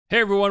Hey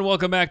everyone,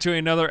 welcome back to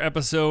another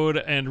episode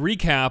and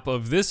recap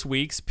of this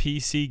week's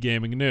PC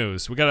gaming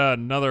news. We got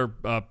another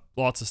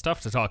lots of stuff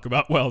to talk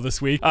about,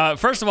 this week.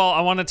 First of all,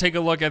 I want to take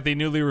a look at the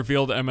newly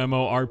revealed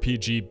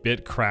MMORPG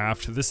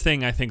BitCraft. This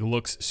thing, I think,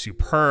 looks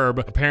superb.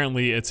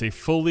 Apparently, it's a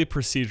fully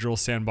procedural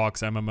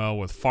sandbox MMO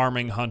with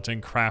farming, hunting,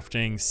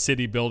 crafting,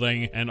 city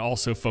building, and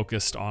also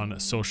focused on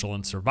social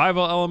and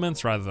survival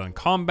elements rather than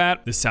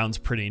combat. This sounds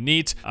pretty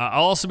neat.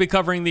 I'll also be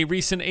covering the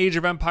recent Age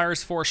of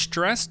Empires 4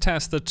 stress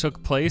test that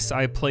took place.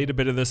 I played a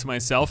bit of this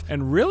myself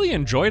and really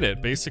enjoyed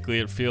it. Basically,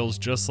 it feels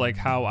just like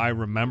how I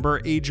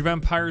remember Age of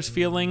Empires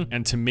feeling,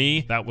 and to me,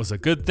 that was a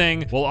good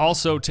thing. We'll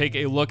also take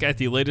a look at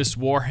the latest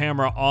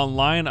Warhammer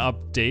Online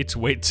update.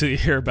 Wait till you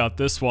hear about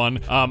this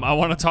one. I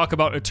want to talk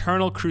about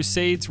Eternal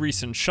Crusade's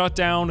recent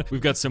shutdown. We've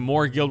got some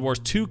more Guild Wars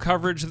 2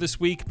 coverage this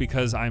week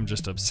because I'm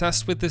just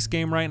obsessed with this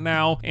game right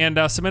now, and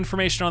some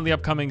information on the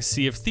upcoming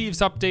Sea of Thieves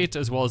update,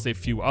 as well as a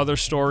few other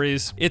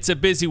stories. It's a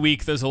busy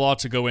week. There's a lot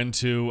to go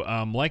into,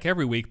 like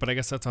every week, but I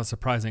guess that's not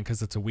surprising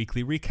because it's a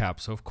weekly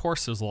recap. So of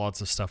course there's lots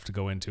of stuff to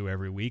go into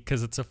every week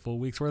because it's a full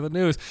week's worth of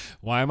news.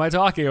 Why am I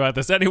talking about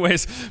this?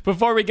 Anyways,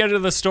 before we get into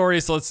the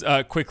stories, let's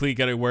quickly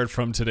get a word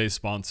from today's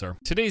sponsor.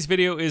 Today's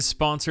video is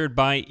sponsored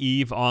by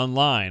EVE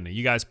Online.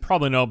 You guys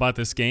probably know about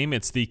this game.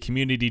 It's the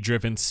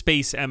community-driven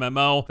space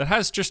MMO that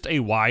has just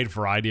a wide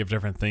variety of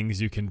different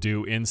things you can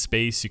do in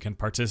space. You can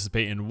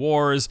participate in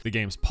wars, the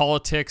game's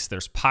politics,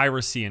 there's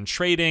piracy and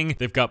trading.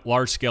 They've got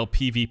large-scale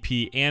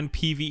PvP and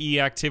PvE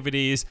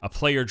activities, a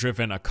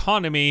player-driven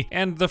economy,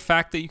 and the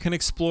fact that you can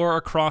explore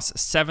across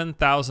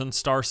 7,000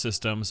 star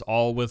systems,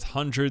 all with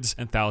hundreds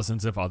and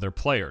thousands of other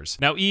players.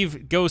 Now,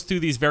 EVE goes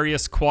through these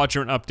various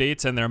quadrant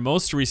updates, and their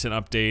most recent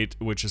update,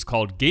 which is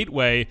called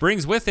Gateway,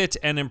 brings with it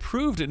an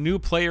improved new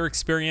player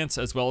experience,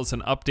 as well as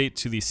an update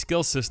to the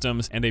skill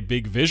systems and a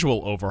big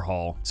visual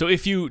overhaul. So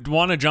if you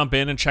want to jump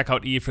in and check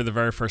out EVE for the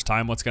very first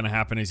time, what's going to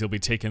happen is you'll be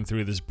taken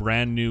through this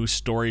brand new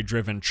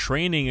story-driven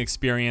training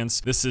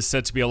experience. This is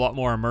said to be a lot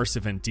more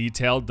immersive and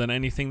detailed than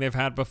anything they've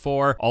had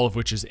before, all of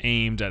which is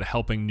aimed at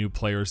helping new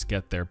players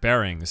get their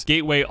bearings.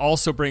 Gateway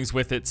also brings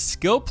with it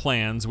skill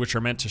plans, which are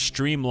meant to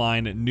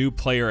streamline new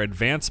player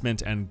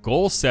advancement and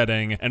goal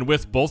setting, and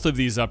with both of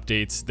these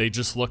updates, they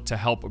just look to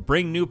help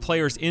bring new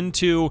players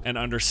into and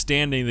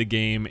understanding the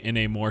game in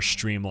a more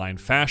streamlined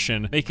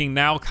fashion, making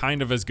now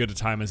kind of as good a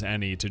time as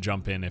any to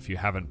jump in if you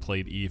haven't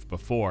played EVE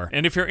before.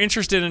 And if you're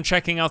interested in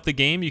checking out the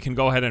game, you can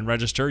go ahead and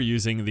register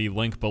using the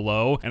link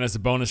below, and as a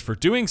bonus for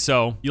doing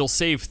so, you'll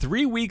save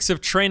 3 weeks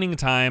of training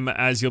time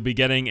as you'll be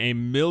getting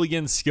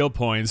 1,000,000 skill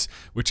points,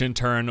 which in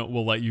turn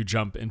will let you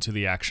jump into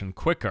the action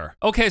quicker.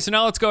 Okay, so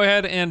now let's go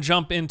ahead and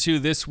jump into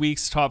this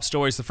week's top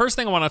stories. The first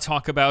thing I want to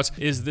talk about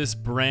is this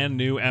brand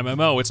new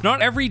MMO. It's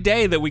not every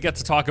day that we get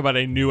to talk about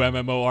a new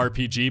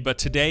MMORPG, but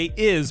today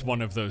is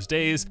one of those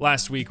days.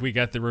 Last week we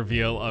got the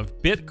reveal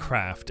of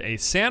BitCraft, a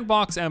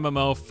sandbox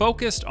MMO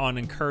focused on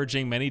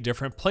encouraging many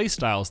different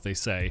playstyles, they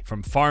say,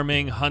 from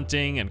farming,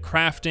 hunting, and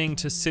crafting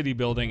to city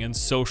building and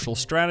social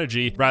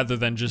strategy, rather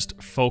than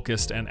just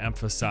focused and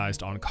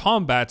emphasized on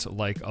combat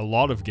like a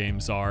lot of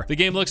games are. The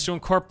game looks to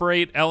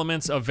incorporate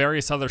elements of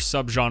various other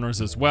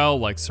subgenres as well,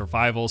 like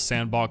survival,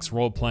 sandbox,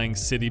 role-playing,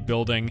 city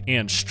building,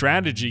 and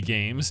strategy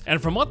games.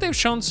 And from what they've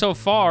shown so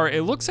far,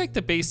 it looks like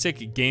the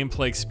basic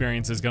gameplay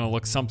experience is going to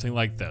look something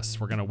like this.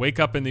 We're going to wake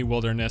up in the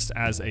wilderness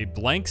as a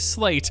blank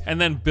slate and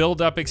then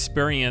build up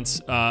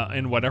experience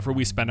in whatever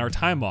we spend our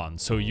time on.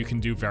 So you can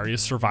do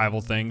various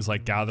survival things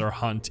like gather,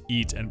 hunt,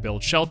 eat, and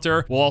build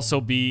shelter. We'll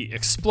also be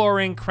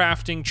exploring,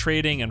 crafting,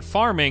 trading, and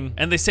farming.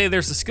 And they say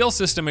there's a skill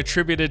system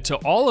attributed to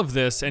all of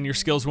this, and your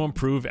skills will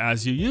improve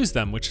as you use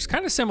them, which is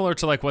kind of similar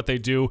to like what they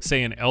do,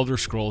 say, in Elder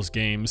Scrolls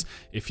games.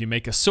 If you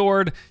make a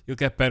sword, you'll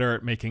get better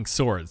at making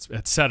swords,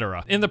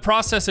 etc. In the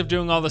process of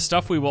doing all this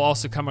stuff, we will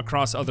also come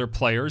across other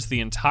players. The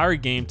entire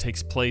game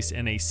takes place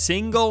in a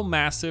single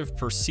massive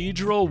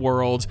procedural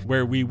world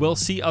where we will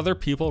see other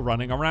people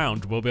running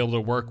around. We'll be able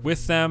to work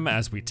with them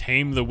as we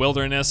tame the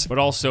wilderness, but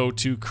also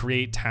to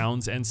create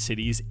towns and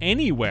cities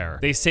anywhere.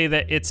 They say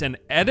that it's an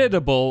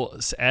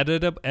editable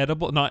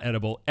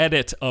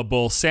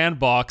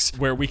sandbox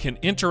where we can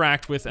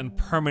interact with and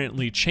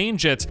permanently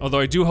change it. Although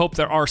I do hope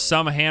there are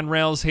some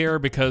handrails here,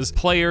 because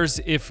players,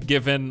 if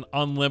given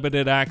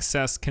unlimited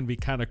access, can be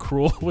kind of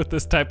cruel with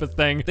this type of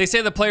thing. They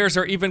say the players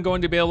are even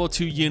going to be able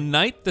to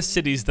unite the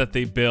cities that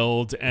they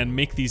build and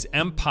make these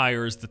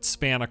empires that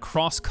span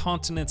across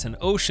continents and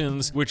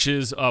oceans, which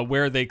is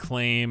where they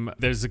claim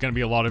there's going to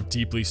be a lot of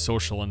deeply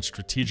social and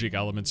strategic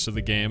elements to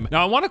the game.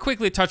 Now, I want to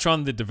quickly touch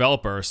on the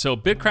developer. So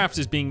BitCraft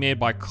is being made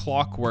by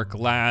Clockwork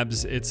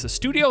Labs. It's a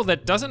studio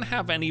that doesn't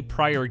have any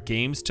prior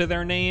games to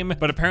their name,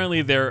 but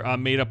apparently they're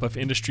made up of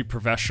industry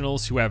professionals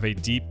professionals who have a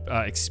deep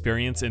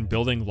experience in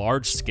building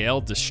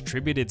large-scale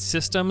distributed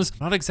systems.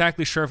 Not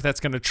exactly sure if that's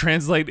going to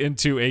translate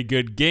into a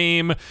good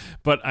game,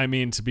 but I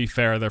mean, to be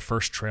fair, their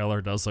first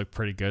trailer does look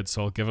pretty good,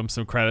 so I'll give them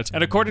some credit.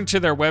 And according to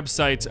their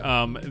website,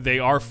 they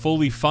are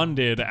fully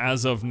funded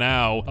as of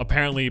now,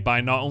 apparently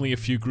by not only a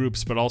few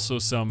groups, but also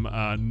some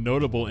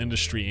notable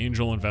industry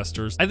angel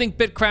investors. I think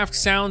BitCraft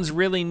sounds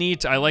really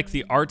neat. I like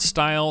the art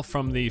style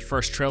from the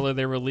first trailer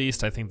they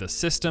released. I think the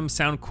systems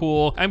sound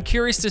cool. I'm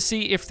curious to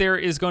see if there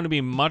is going to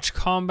be much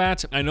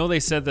combat. I know they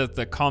said that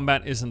the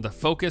combat isn't the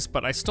focus,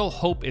 but I still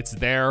hope it's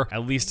there,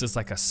 at least as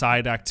like a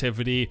side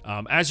activity.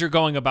 As you're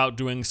going about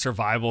doing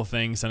survival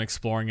things and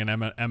exploring in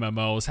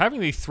MMOs,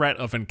 having the threat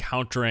of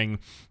encountering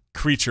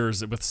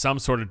creatures with some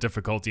sort of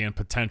difficulty and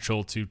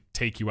potential to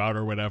take you out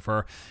or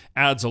whatever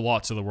adds a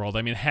lot to the world.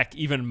 I mean, heck,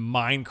 even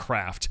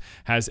Minecraft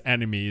has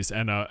enemies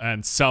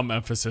and some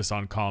emphasis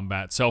on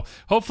combat. So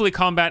hopefully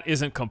combat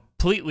isn't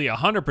completely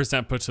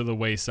 100% put to the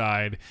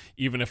wayside,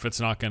 even if it's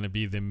not going to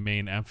be the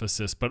main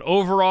emphasis. But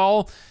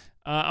overall,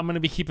 I'm going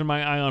to be keeping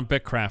my eye on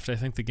BitCraft. I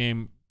think the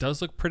game does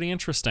look pretty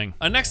interesting.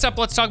 Next up,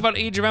 let's talk about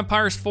Age of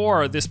Empires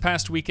 4. This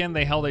past weekend,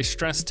 they held a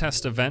stress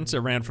test event. It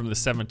ran from the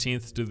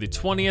 17th to the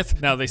 20th.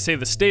 Now, they say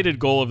the stated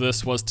goal of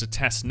this was to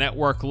test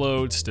network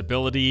load,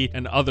 stability,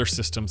 and other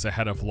systems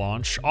ahead of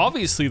launch.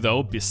 Obviously,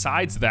 though,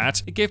 besides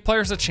that, it gave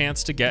players a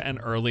chance to get an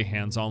early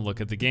hands-on look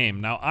at the game.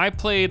 Now, I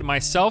played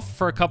myself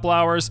for a couple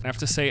hours. I have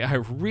to say, I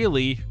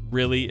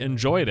really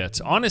enjoyed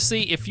it.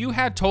 Honestly, if you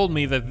had told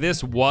me that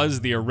this was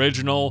the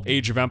original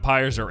Age of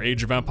Empires or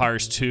Age of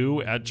Empires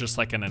 2 at just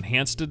like an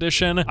enhanced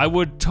edition, I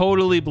would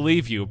totally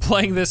believe you.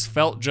 Playing this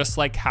felt just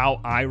like how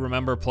I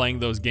remember playing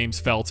those games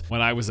felt when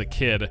I was a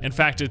kid. In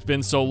fact, it's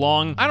been so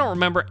long, I don't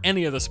remember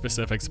any of the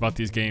specifics about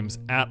these games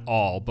at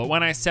all. But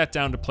when I sat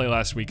down to play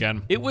last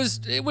weekend, it was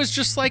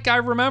just like I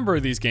remember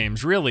these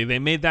games. Really, they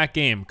made that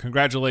game.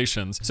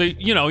 Congratulations. So,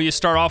 you know, you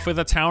start off with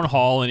a town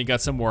hall and you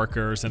got some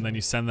workers, and then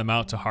you send them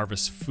out to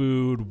harvest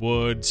food,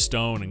 wood,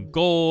 stone, and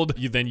gold.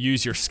 You then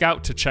use your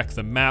scout to check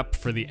the map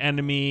for the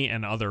enemy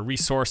and other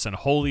resource and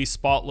holy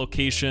spot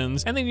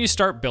locations. And then you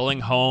start building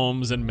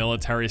homes and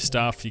military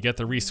stuff. You get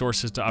the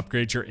resources to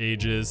upgrade your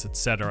ages,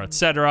 etc.,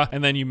 etc.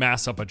 And then you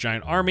mass up a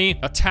giant army,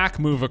 attack,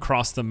 move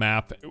across the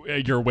map,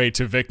 your way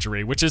to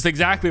victory, which is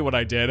exactly what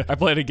I did. I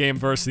played a game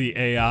versus the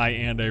AI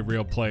and a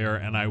real player,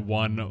 and I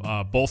won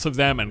both of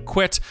them and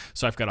quit.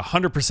 So I've got a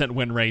 100%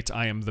 win rate.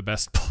 I am the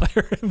best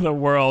player in the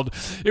world.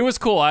 It was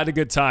cool. I had a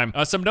good time.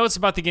 Some notes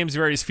about the game's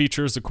various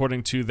features.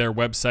 According to their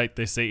website,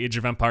 they say Age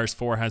of Empires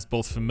 4 has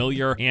both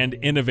familiar and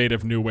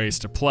innovative new ways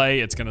to play.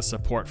 It's going to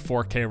support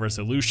 4K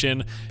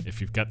resolution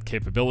if you've got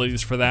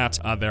capabilities for that.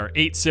 There are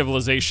 8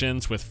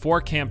 civilizations with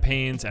 4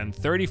 campaigns and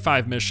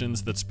 35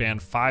 missions that span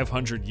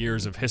 500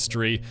 years of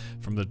history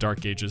from the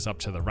Dark Ages up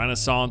to the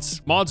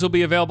Renaissance. Mods will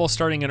be available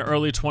starting in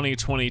early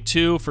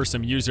 2022 for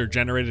some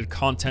user-generated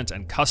content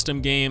and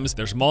custom games.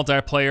 There's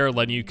multiplayer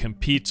letting you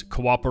compete,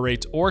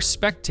 cooperate, or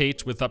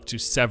spectate with up to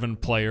 7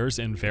 players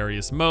in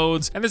various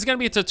modes. And there's going to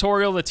be a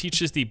tutorial that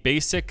teaches the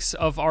basics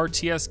of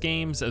RTS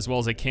games, as well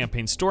as a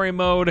campaign story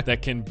mode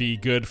that can be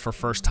good for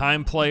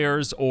first-time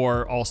players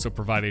or also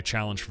provide a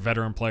challenge for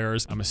veteran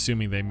players. I'm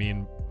assuming they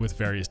mean with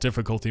various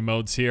difficulty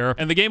modes here.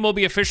 And the game will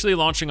be officially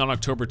launching on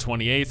October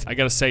 28th. I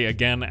gotta say,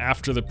 again,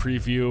 after the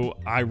preview,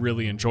 I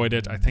really enjoyed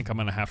it. I think I'm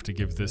gonna have to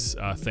give this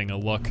thing a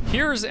look.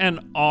 Here's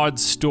an odd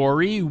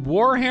story.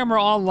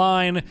 Warhammer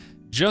Online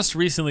just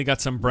recently got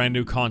some brand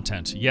new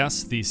content.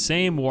 Yes, the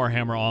same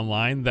Warhammer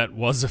Online that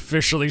was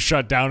officially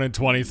shut down in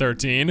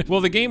 2013. Well,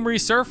 the game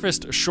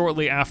resurfaced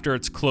shortly after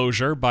its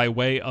closure by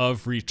way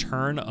of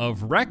Return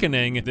of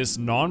Reckoning, this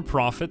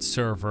non-profit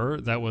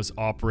server that was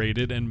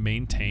operated and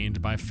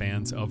maintained by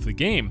fans of the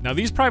game. Now,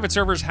 these private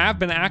servers have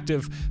been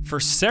active for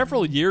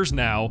several years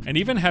now, and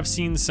even have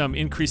seen some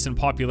increase in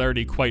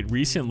popularity quite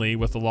recently,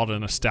 with a lot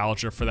of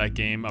nostalgia for that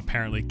game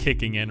apparently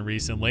kicking in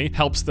recently.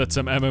 Helps that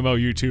some MMO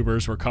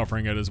YouTubers were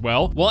covering it as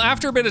well. Well,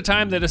 after a bit of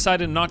time, they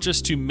decided not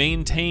just to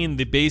maintain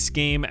the base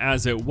game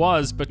as it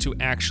was, but to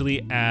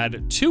actually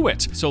add to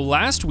it. So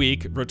last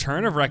week,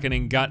 Return of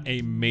Reckoning got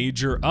a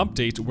major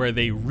update where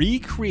they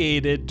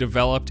recreated,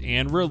 developed,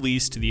 and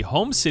released the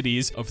home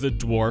cities of the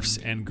dwarfs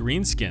and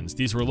greenskins.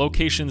 These were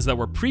locations that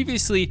were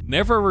previously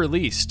never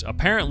released.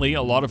 Apparently,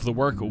 a lot of the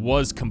work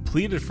was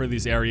completed for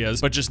these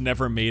areas, but just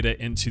never made it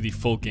into the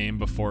full game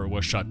before it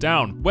was shut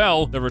down.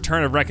 Well, the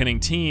Return of Reckoning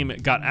team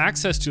got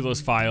access to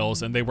those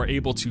files, and they were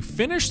able to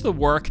finish the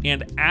work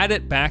and add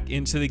it back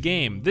into the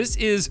game. This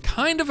is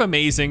kind of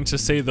amazing, to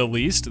say the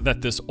least,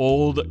 that this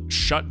old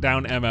shut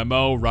down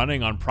MMO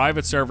running on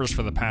private servers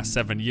for the past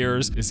 7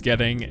 years is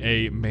getting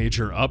a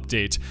major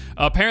update.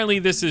 Apparently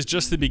this is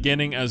just the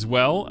beginning as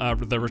well.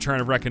 The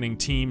Return of Reckoning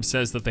team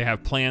says that they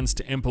have plans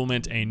to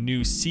implement a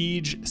new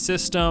siege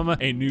system,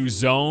 a new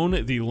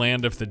zone, the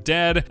Land of the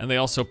Dead, and they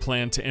also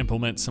plan to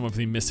implement some of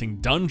the missing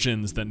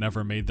dungeons that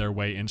never made their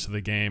way into the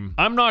game.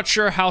 I'm not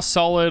sure how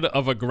solid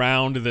of a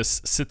ground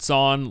this sits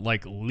on. game,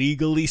 like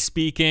legally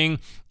speaking,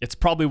 it's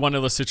probably one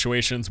of those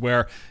situations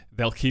where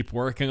they'll keep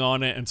working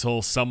on it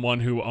until someone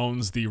who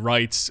owns the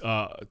rights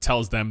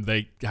tells them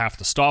they have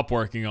to stop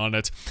working on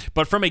it.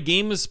 But from a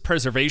game's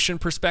preservation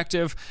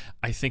perspective,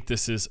 I think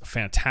this is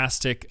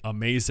fantastic,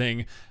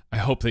 amazing. I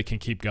hope they can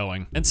keep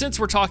going. And since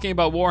we're talking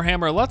about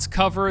Warhammer, let's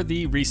cover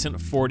the recent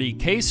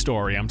 40K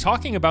story. I'm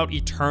talking about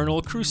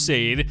Eternal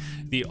Crusade,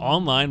 the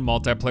online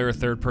multiplayer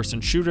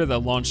third-person shooter that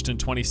launched in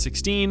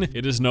 2016.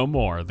 It is no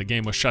more. The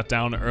game was shut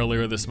down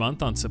earlier this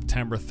month on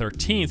September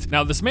 13th.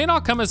 Now, this may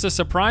not come as a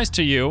surprise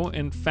to you.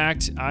 In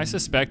fact, I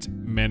suspect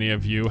many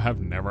of you have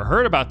never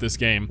heard about this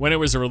game. When it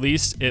was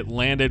released, it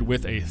landed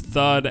with a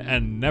thud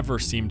and never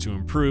seemed to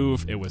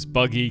improve. It was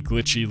buggy,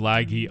 glitchy,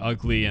 laggy,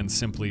 ugly, and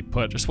simply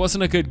put, just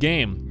wasn't a good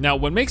game. Now,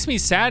 what makes me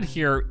sad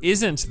here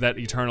isn't that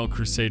Eternal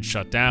Crusade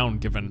shut down,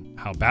 given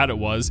how bad it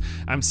was.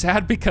 I'm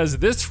sad because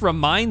this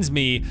reminds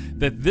me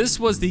that this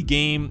was the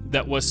game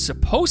that was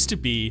supposed to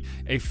be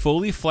a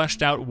fully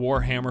fleshed out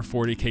Warhammer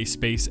 40K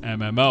space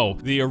MMO.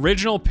 The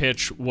original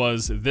pitch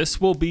was this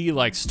will be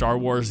like Star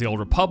Wars The Old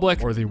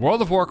Republic or the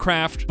World of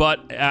Warcraft,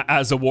 but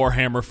as a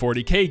Warhammer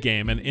 40K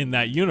game and in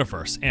that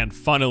universe. And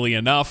funnily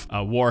enough,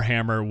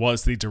 Warhammer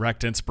was the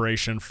direct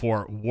inspiration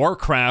for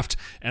Warcraft,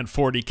 and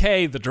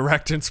 40K the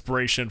direct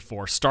inspiration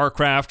for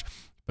StarCraft.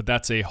 But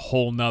that's a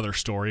whole nother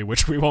story,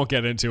 which we won't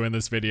get into in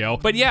this video.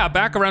 But yeah,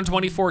 back around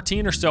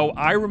 2014 or so,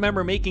 I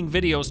remember making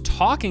videos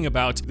talking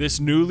about this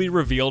newly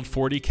revealed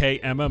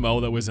 40K MMO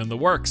that was in the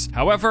works.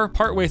 However,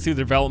 partway through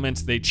the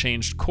development, they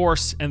changed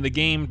course and the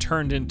game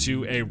turned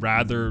into a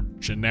rather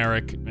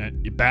generic,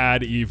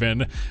 bad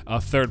even,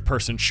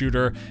 third-person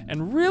shooter,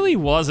 and really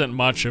wasn't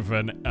much of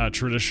a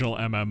traditional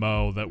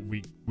MMO that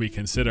we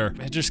consider.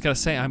 I just gotta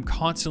say, I'm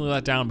constantly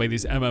let down by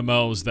these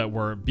MMOs that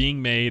were being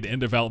made in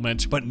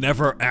development, but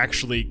never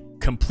actually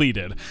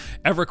completed.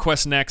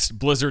 EverQuest Next,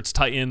 Blizzard's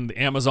Titan,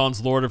 Amazon's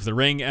Lord of the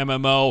Ring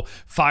MMO,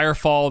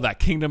 Firefall, that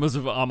Kingdoms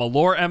of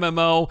Amalur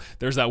MMO,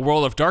 there's that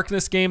World of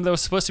Darkness game that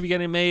was supposed to be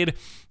getting made.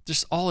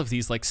 Just all of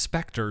these like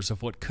specters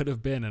of what could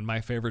have been in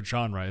my favorite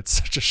genre. It's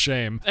such a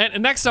shame.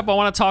 And next up, I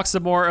want to talk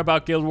some more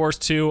about Guild Wars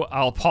 2.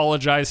 I'll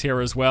apologize here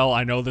as well.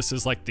 I know this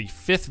is like the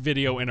 5th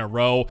video in a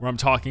row where I'm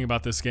talking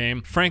about this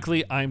game.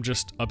 Frankly, I'm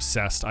just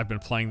obsessed. I've been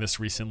playing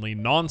this recently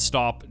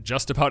nonstop,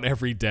 just about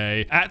every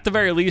day. At the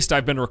very least,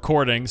 I've been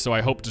recording, so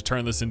I hope to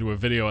turn this into a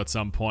video at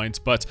some point.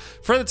 But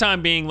for the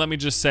time being, let me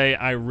just say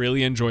I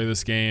really enjoy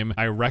this game.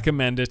 I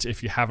recommend it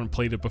if you haven't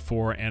played it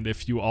before, and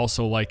if you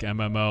also like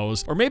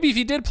MMOs, or maybe if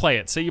you did play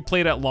it, say you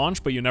played at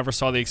launch but you never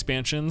saw the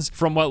expansions.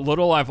 From what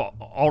little I've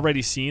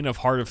already seen of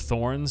Heart of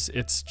Thorns,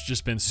 it's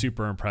just been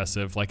super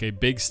impressive. Like a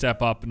big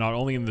step up, not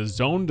only in the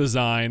zone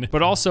design,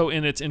 but also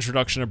in its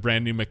introduction of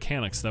brand new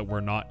mechanics that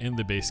were not in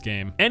the base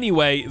game.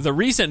 Anyway, the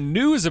recent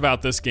news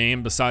about this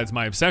game, besides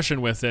my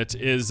obsession with it,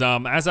 is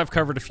as I've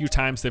covered a few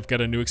times, they've got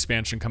a new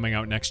expansion coming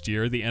out next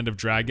year, The End of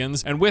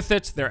Dragons, and with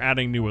it, they're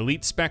adding new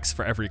elite specs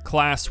for every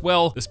class.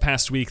 Well, this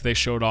past week, they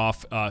showed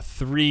off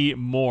 3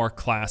 more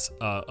class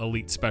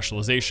elite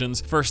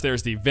specializations. First,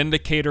 there's the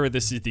Vindicator.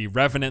 This is the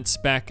Revenant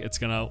spec. It's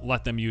gonna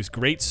let them use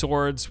great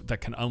swords that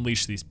can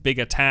unleash these big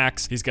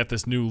attacks. He's got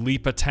this new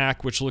leap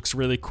attack, which looks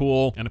really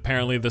cool. And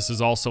apparently this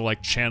is also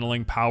like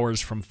channeling powers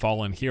from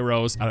fallen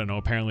heroes. I don't know,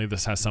 apparently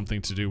this has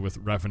something to do with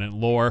Revenant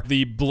lore.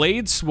 The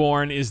Blade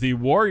Sworn is the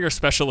warrior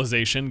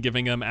specialization,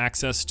 giving them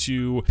access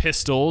to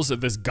pistols,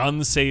 this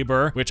gun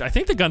saber, which I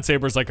think the gun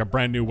saber is like a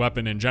brand new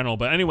weapon in general.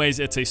 But anyways,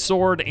 it's a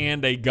sword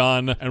and a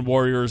gun, and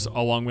warriors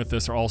along with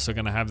this are also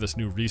gonna have this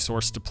new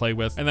resource to play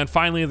with. And then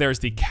finally, there's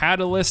the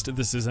Catalyst.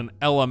 This is an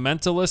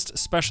Elementalist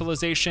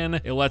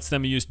specialization. It lets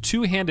them use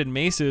two-handed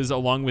maces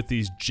along with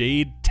these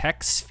Jade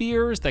Tech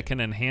Spheres that can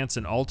enhance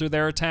and alter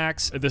their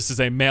attacks. This is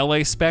a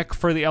melee spec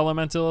for the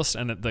Elementalist,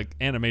 and the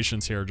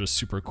animations here are just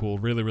super cool.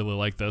 Really, really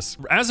like this.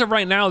 As of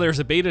right now, there's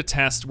a beta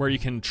test where you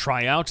can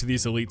try out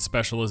these elite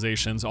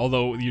specializations,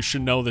 although you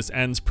should know this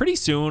ends pretty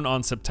soon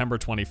on September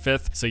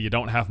 25th, so you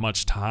don't have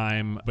much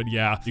time. But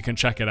yeah, you can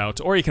check it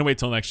out, or you can wait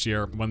till next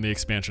year when the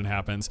expansion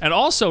happens. And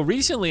also,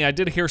 recently I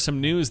did hear some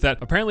news that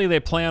apparently they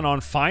plan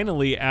on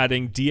finally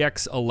adding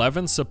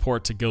DX11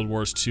 support to Guild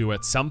Wars 2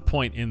 at some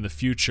point in the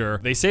future.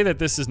 They say that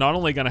this is not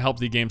only going to help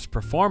the game's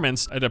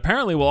performance, it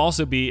apparently will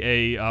also be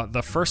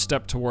the first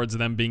step towards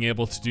them being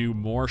able to do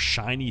more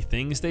shiny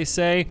things, they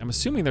say. I'm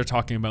assuming they're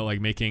talking about like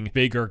making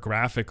bigger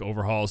graphic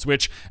overhauls,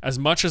 which as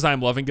much as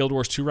I'm loving Guild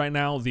Wars 2 right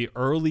now, the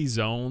early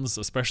zones,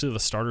 especially the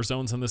starter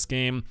zones in this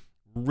game,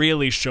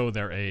 really show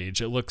their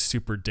age. It looks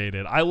super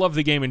dated. I love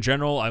the game in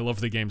general. I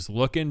love the game's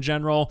look in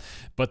general,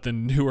 but the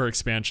newer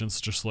expansions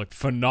just look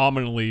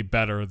phenomenally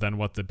better than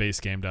what the base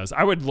game does.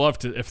 I would love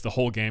to if the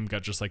whole game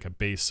got just like a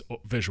base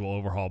visual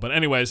overhaul. But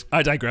anyways,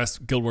 I digress.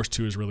 Guild Wars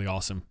 2 is really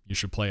awesome. You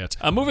should play it.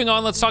 Moving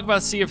on, let's talk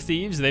about Sea of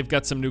Thieves. They've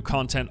got some new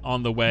content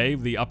on the way.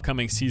 The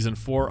upcoming Season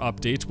 4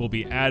 update will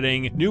be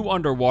adding new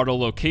underwater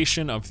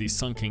location of the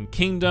Sunken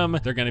Kingdom.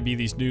 They're going to be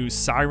these new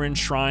siren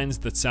shrines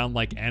that sound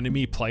like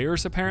enemy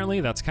players,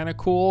 apparently. That's kind of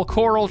cool.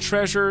 Coral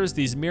treasures,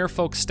 these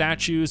merfolk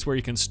statues where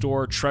you can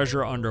store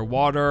treasure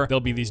underwater. There'll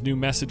be these new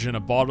message in a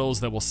bottles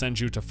that will send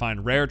you to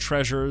find rare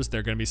treasures. There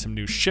are going to be some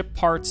new ship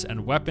parts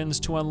and weapons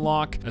to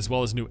unlock, as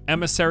well as new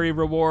emissary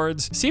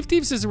rewards. Sea of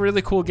Thieves is a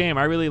really cool game.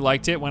 I really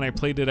liked it when I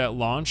played it at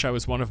launch. I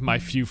was one of my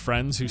few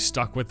friends who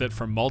stuck with it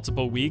for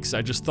multiple weeks.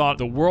 I just thought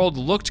the world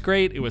looked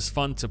great. It was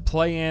fun to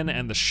play in,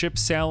 and the ship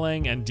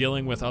sailing and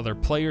dealing with other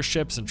player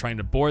ships and trying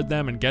to board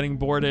them and getting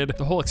boarded.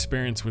 The whole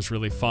experience was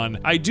really fun.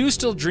 I do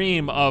still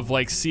dream of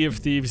like Sea of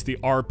Thieves, the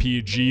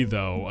RPG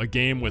though, a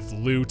game with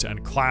loot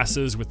and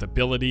classes with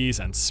abilities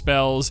and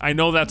spells. I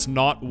know that's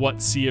not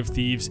what Sea of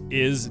Thieves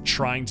is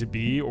trying to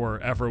be or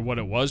ever what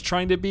it was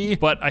trying to be,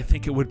 but I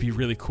think it would be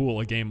really cool,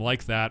 a game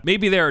like that.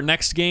 Maybe their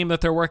next game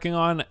that they're working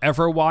on,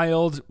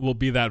 Everwild, will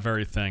be that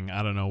very thing.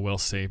 I don't know, we'll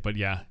see. But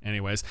yeah,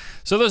 anyways.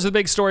 So those are the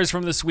big stories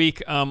from this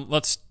week.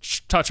 Let's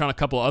touch on a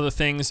couple other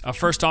things.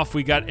 First off,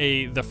 we got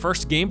the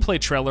first gameplay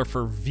trailer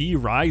for V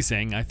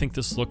Rising. I think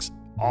this looks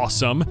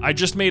awesome. I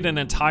just made an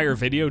entire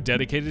video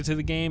dedicated to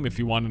the game if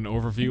you want an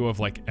overview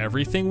of like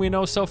everything we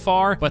know so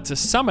far. But to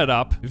sum it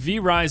up, V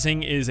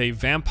Rising is a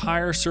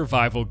vampire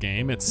survival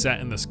game. It's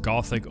set in this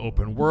gothic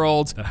open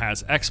world that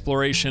has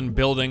exploration,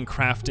 building,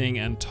 crafting,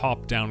 and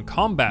top-down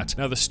combat.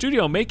 Now the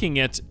studio making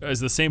it is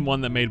the same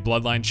one that made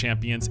Bloodline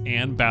Champions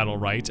and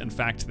Battlerite. In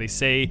fact, they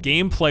say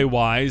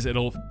gameplay-wise,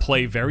 it'll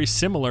play very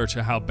similar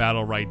to how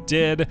Battlerite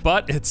did,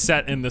 but it's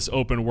set in this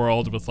open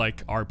world with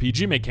like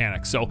RPG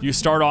mechanics. So you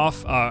start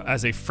off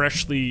as a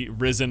freshly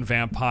risen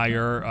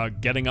vampire,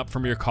 getting up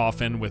from your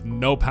coffin with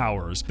no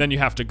powers. Then you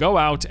have to go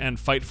out and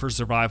fight for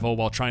survival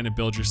while trying to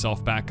build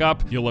yourself back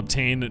up. You'll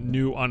obtain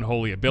new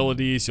unholy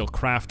abilities, you'll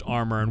craft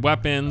armor and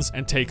weapons,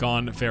 and take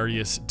on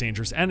various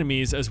dangerous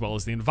enemies as well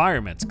as the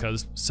environment,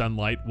 because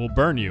sunlight will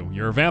burn you.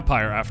 You're a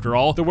vampire after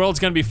all. The world's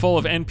going to be full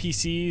of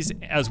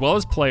NPCs as well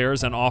as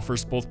players and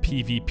offers both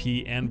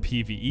PvP and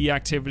PvE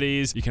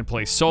activities. You can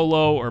play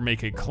solo or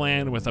make a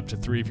clan with up to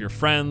 3 of your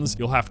friends.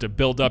 You'll have to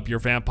build up your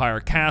vampire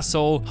castle,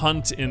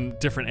 hunt in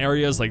different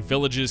areas like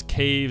villages,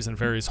 caves, and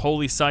various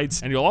holy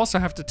sites, and you'll also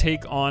have to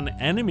take on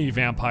enemy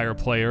vampire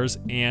players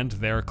and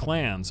their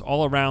clans.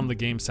 All around, the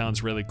game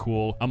sounds really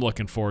cool. I'm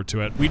looking forward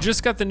to it. We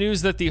just got the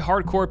news that the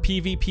hardcore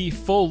PvP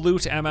full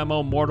loot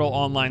MMO Mortal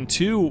Online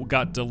 2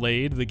 got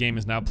delayed. The game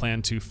is now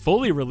planned to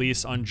fully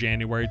release on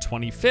January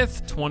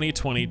 25th,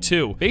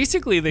 2022.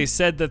 Basically, they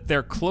said that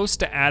they're close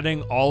to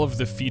adding all of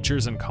the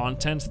features and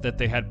content that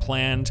they had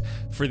planned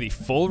for the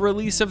full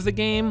release of the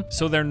game,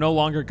 so they're no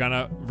longer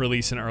gonna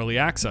release in early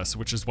access,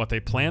 which is what they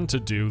plan to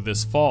do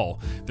this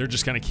fall. They're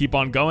just gonna keep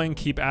on going,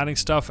 keep adding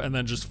stuff, and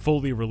then just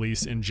fully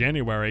release in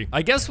January.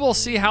 I guess we'll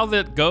see how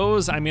that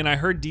goes. I mean, I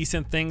heard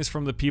decent things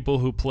from the people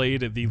who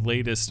played the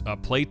latest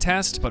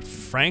playtest, but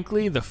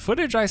frankly, the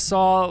footage I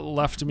saw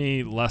left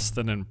me less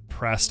than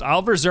impressed.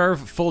 I'll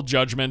reserve full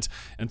judgment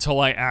until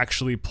I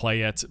actually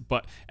play it,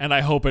 and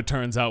I hope it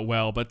turns out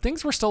well, but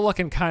things were still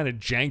looking kind of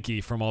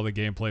janky from all the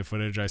gameplay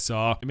footage I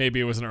saw.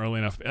 Maybe it wasn't early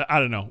enough. I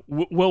don't know.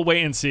 We'll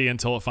wait and see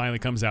until it finally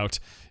comes out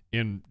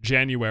in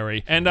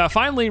January. And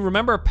finally,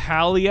 remember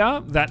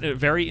Palia, that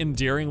very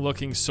endearing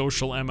looking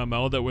social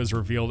MMO that was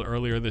revealed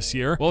earlier this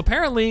year? Well,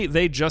 apparently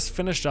they just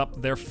finished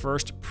up their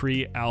first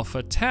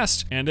pre-alpha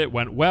test and it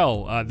went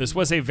well. This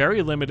was a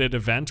very limited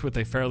event with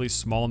a fairly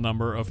small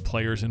number of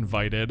players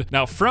invited.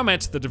 Now from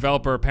it, the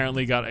developer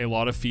apparently got a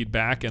lot of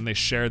feedback and they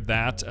shared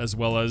that as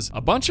well as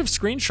a bunch of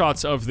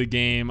screenshots of the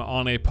game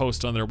on a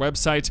post on their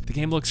website. The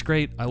game looks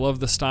great. I love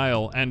the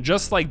style. And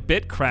just like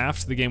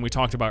BitCraft, the game we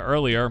talked about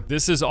earlier,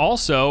 this is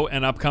also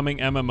an upcoming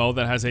MMO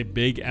that has a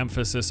big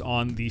emphasis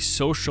on the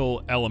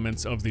social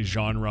elements of the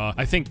genre.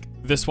 I think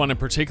this one in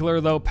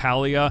particular, though,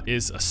 Palia,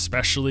 is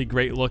especially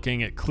great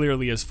looking. It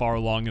clearly is far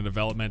along in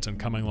development and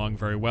coming along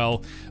very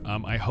well.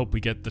 I hope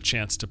we get the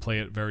chance to play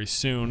it very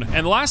soon.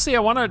 And lastly, I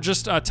want to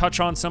just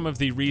touch on some of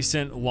the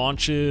recent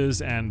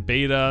launches and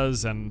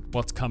betas and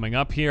what's coming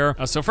up here.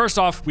 So first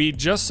off, we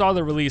just saw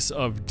the release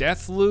of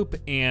Deathloop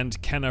and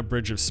Kenna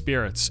Bridge of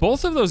Spirits.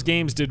 Both of those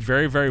games did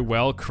very, very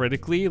well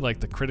critically.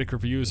 Like, the critic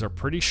reviews are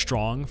pretty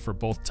strong for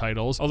both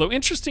titles. Although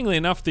interestingly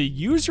enough, the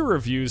user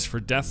reviews for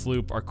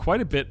Deathloop are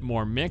quite a bit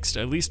more mixed,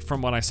 at least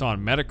from what I saw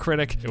on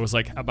Metacritic. It was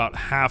like about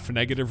half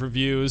negative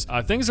reviews.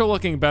 Things are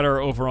looking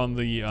better over on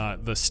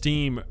the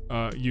Steam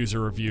user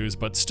reviews,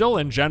 but still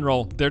in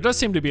general, there does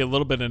seem to be a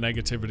little bit of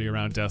negativity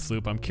around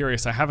Deathloop. I'm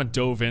curious. I haven't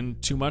dove in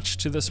too much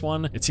to this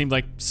one. It seemed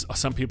like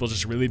some people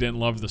just really didn't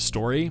love the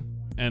story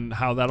and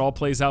how that all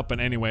plays out.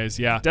 But anyways,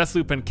 yeah,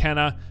 Deathloop and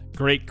Kenna,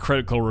 great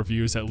critical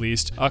reviews at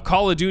least.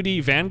 Call of Duty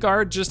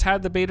Vanguard just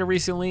had the beta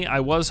recently. I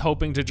was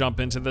hoping to jump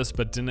into this,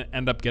 but didn't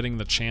end up getting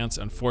the chance,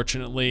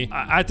 unfortunately.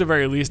 At the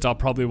very least, I'll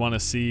probably want to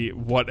see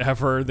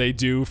whatever they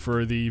do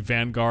for the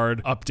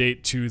Vanguard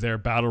update to their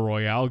Battle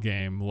Royale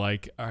game.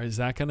 Like, is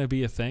that going to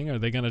be a thing? Are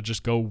they going to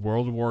just go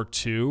World War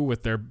II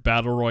with their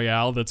Battle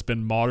Royale that's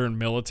been modern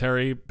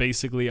military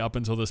basically up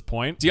until this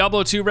point?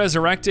 Diablo 2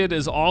 Resurrected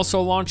is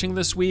also launching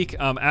this week.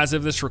 As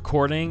of this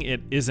recording,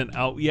 it isn't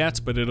out yet,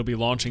 but it'll be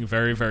launching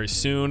very, very very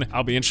soon.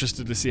 I'll be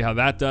interested to see how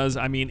that does.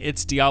 I mean,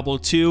 it's Diablo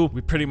 2. We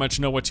pretty much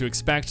know what to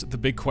expect. The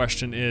big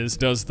question is,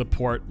 does the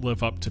port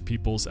live up to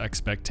people's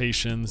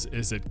expectations?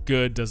 Is it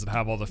good? Does it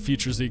have all the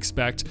features you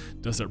expect?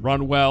 Does it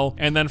run well?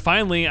 And then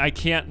finally, I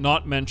can't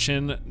not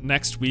mention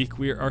next week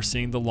we are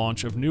seeing the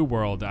launch of New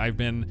World. I've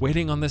been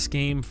waiting on this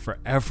game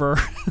forever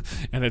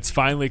and it's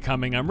finally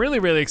coming. I'm really,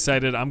 really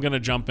excited. I'm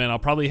gonna jump in. I'll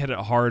probably hit it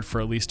hard for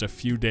at least a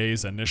few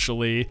days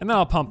initially, and then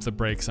I'll pump the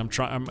brakes. I'm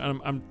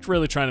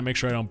really trying to make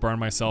sure I don't burn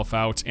myself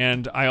out.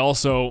 And I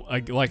also,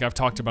 like I've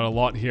talked about a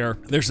lot here,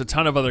 there's a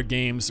ton of other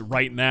games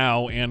right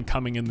now and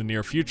coming in the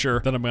near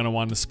future that I'm gonna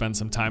want to spend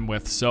some time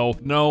with. So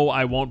no,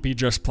 I won't be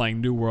just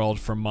playing New World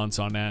for months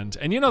on end.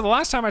 And you know, the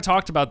last time I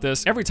talked about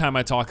this, every time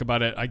I talk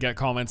about it, I get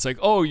comments like,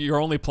 oh,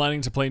 you're only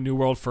planning to play New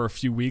World for a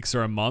few weeks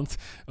or a month.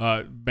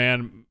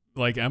 Man,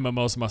 like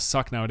MMOs must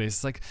suck nowadays.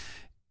 It's like,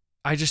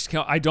 I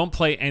don't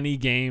play any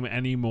game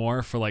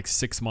anymore for like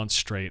 6 months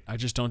straight. I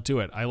just don't do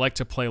it. I like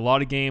to play a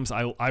lot of games.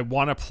 I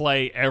want to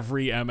play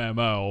every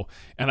MMO,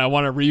 and I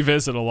want to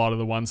revisit a lot of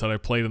the ones that I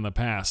played in the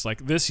past.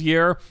 Like this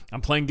year, I'm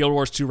playing Guild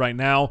Wars 2 right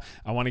now.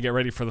 I want to get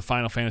ready for the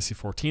Final Fantasy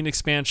 14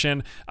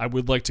 expansion. I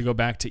would like to go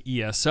back to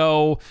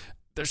ESO.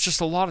 There's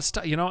just a lot of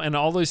stuff, you know, and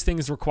all those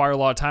things require a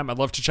lot of time. I'd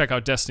love to check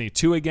out Destiny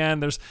 2 again.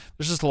 There's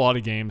just a lot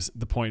of games.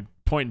 The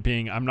point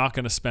being, I'm not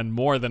going to spend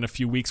more than a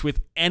few weeks with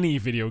any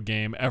video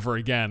game ever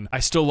again. I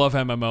still love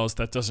MMOs.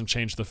 That doesn't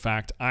change the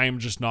fact I'm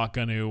just not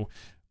going to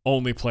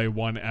only play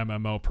one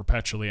MMO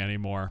perpetually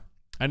anymore.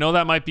 I know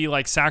that might be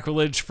like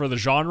sacrilege for the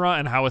genre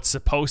and how it's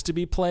supposed to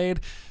be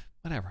played.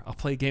 Whatever, I'll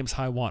play games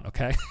how I want,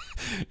 okay?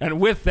 And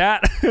with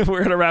that, we're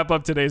going to wrap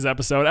up today's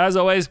episode. As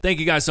always, thank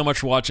you guys so much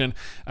for watching.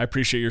 I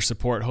appreciate your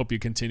support. Hope you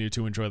continue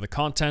to enjoy the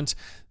content.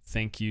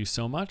 Thank you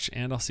so much,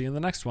 and I'll see you in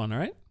the next one, all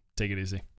right? Take it easy.